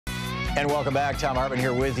And welcome back. Thom Hartmann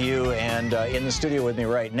here with you. And in the studio with me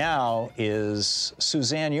right now is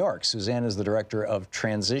Suzanne York. Suzanne is the director of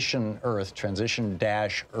Transition Earth.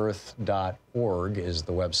 Transition-earth.org is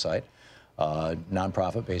the website.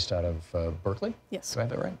 Nonprofit based out of Berkeley. Yes. Do I have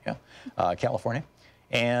that right? Yeah. California.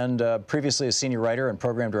 And previously a senior writer and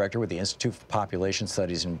program director with the Institute for Population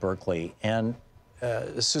Studies in Berkeley. And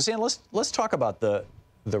Suzanne, let's talk about the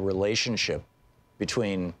relationship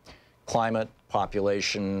between climate,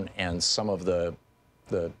 population, and some of the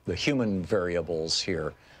human variables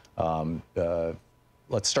here.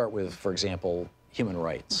 Let's start with, for example, human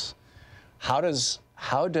rights. How does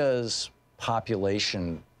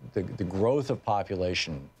population, the growth of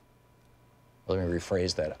population, let me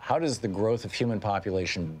rephrase that, how does the growth of human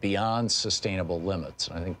population beyond sustainable limits?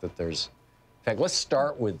 And I think that there's, in fact, let's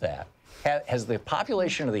start with that. Has the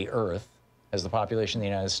population of the Earth, has the population of the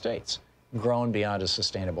United States grown beyond a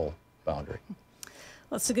sustainable boundary?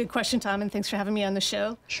 Well, that's a good question, Tom, and thanks for having me on the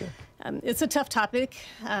show. Sure. It's a tough topic.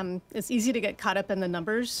 It's easy to get caught up in the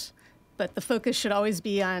numbers, but the focus should always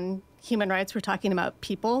be on human rights. We're talking about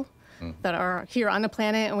people that are here on the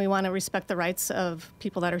planet, and we want to respect the rights of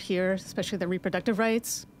people that are here, especially the reproductive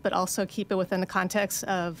rights, but also keep it within the context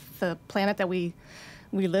of the planet that we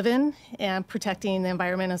live in, and protecting the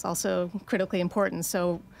environment is also critically important.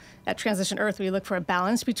 So at Transition Earth, we look for a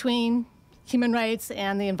balance between human rights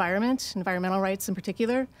and the environment, environmental rights in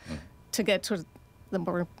particular, to get to the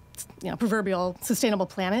more proverbial sustainable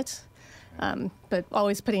planet, but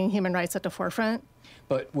always putting human rights at the forefront.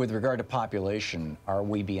 But with regard to population, are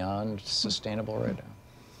we beyond sustainable right now?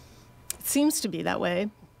 It seems to be that way.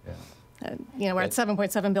 Yeah. We're at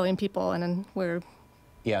 7.7 billion people, and then we're...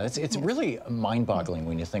 Yeah, it's really mind-boggling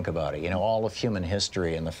when you think about it. You know, all of human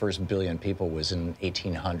history, and the first billion people was in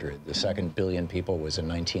 1800. The second billion people was in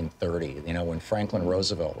 1930. You know, when Franklin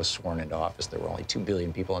Roosevelt was sworn into office, there were only 2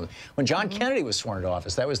 billion people. And when John Kennedy was sworn into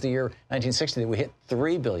office, that was the year 1960 that we hit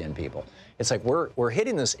 3 billion people. It's like we're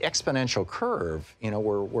hitting this exponential curve. You know,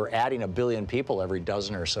 we're adding 1 billion people every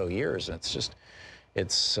dozen or so years. And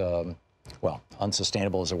it's well,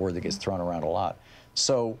 unsustainable is a word that gets thrown around a lot.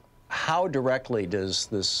 So how directly does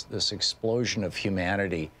this explosion of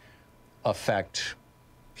humanity affect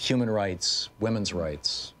human rights, women's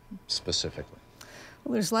rights specifically?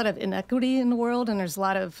 Well, there's a lot of inequity in the world, and there's a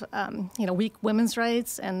lot of weak women's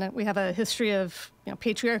rights, and we have a history of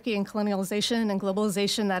patriarchy and colonialization and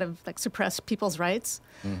globalization that have suppressed people's rights.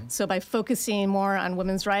 So by focusing more on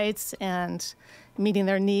women's rights and meeting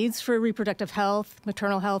their needs for reproductive health,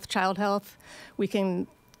 maternal health, child health, we can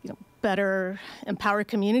better empower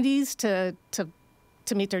communities to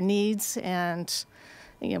meet their needs, and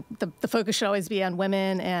the focus should always be on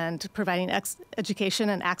women and providing education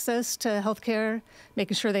and access to healthcare,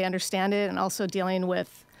 making sure they understand it, and also dealing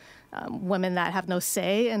with women that have no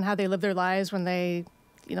say in how they live their lives when they're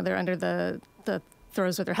under the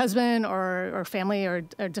throes of their husband or family or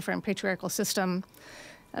a different patriarchal system.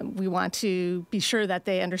 We want to be sure that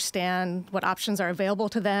they understand what options are available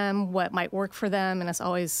to them, what might work for them, and it's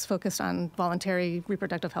always focused on voluntary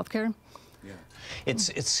reproductive health care. Yeah,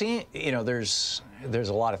 there's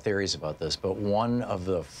a lot of theories about this, but one of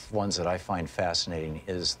the ones that I find fascinating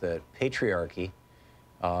is that patriarchy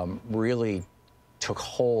really took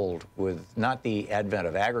hold with not the advent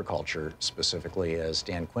of agriculture specifically, as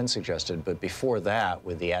Dan Quinn suggested, but before that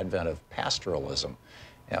with the advent of pastoralism.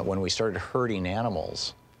 When we started herding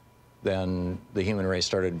animals, then the human race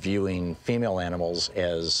started viewing female animals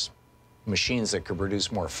as machines that could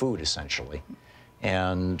produce more food, essentially,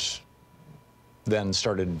 and then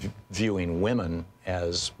started viewing women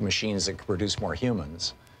as machines that could produce more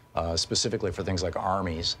humans, specifically for things like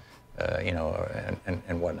armies,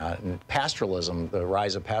 and whatnot. And pastoralism, the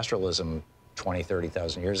rise of pastoralism 20,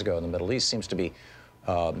 30,000 years ago in the Middle East seems to be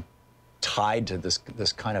tied to this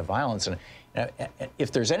kind of violence. And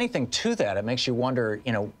if there's anything to that, it makes you wonder,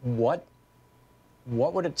 what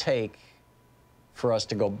would it take for us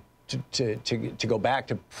to go back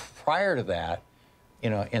to prior to that,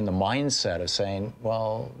 in the mindset of saying,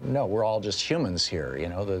 well, no, we're all just humans here,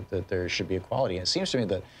 that there should be equality. And it seems to me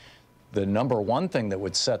that the number one thing that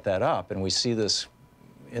would set that up, and we see this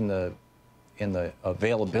in the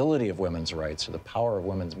availability of women's rights or the power of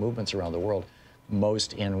women's movements around the world,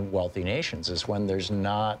 most in wealthy nations, is when there's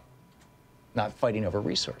not fighting over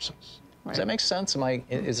resources. Right. Does that make sense?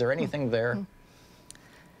 Is there anything there?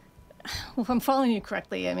 Well, if I'm following you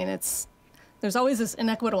correctly, I mean, there's always this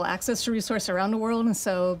inequitable access to resource around the world, and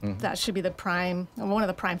so that should be one of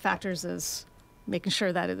the prime factors is making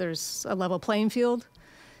sure that there's a level playing field.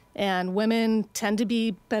 And women tend to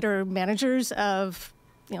be better managers of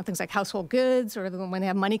things like household goods, or when they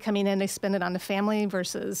have money coming in, they spend it on the family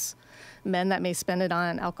versus men that may spend it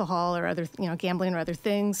on alcohol or other, gambling or other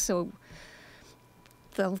things. So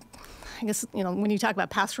I guess, when you talk about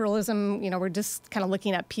pastoralism, we're just kind of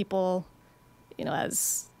looking at people,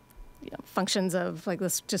 as, functions of like,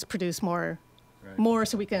 let's just produce more. Right. More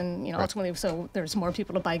so we can, ultimately, so there's more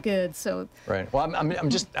people to buy goods. So right. Well,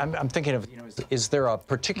 I'm thinking of, is there a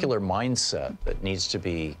particular mindset that needs to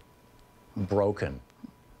be broken?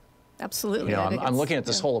 Absolutely. I'm looking at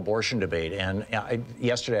this whole abortion debate, and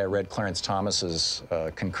yesterday I read Clarence Thomas's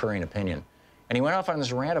concurring opinion, and he went off on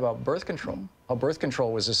this rant about birth control. How birth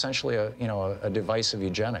control was essentially a device of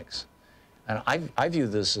eugenics, and I view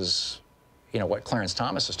this as, what Clarence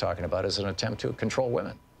Thomas is talking about as an attempt to control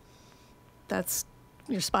women.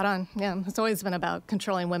 You're spot on. Yeah, it's always been about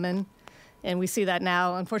controlling women, and we see that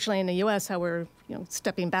now, unfortunately, in the U.S., how we're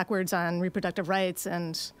stepping backwards on reproductive rights,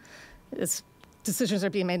 and decisions are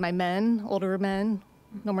being made by men,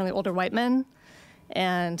 normally older white men,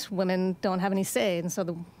 and women don't have any say, and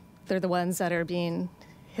so they're the ones that are being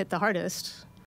hit the hardest.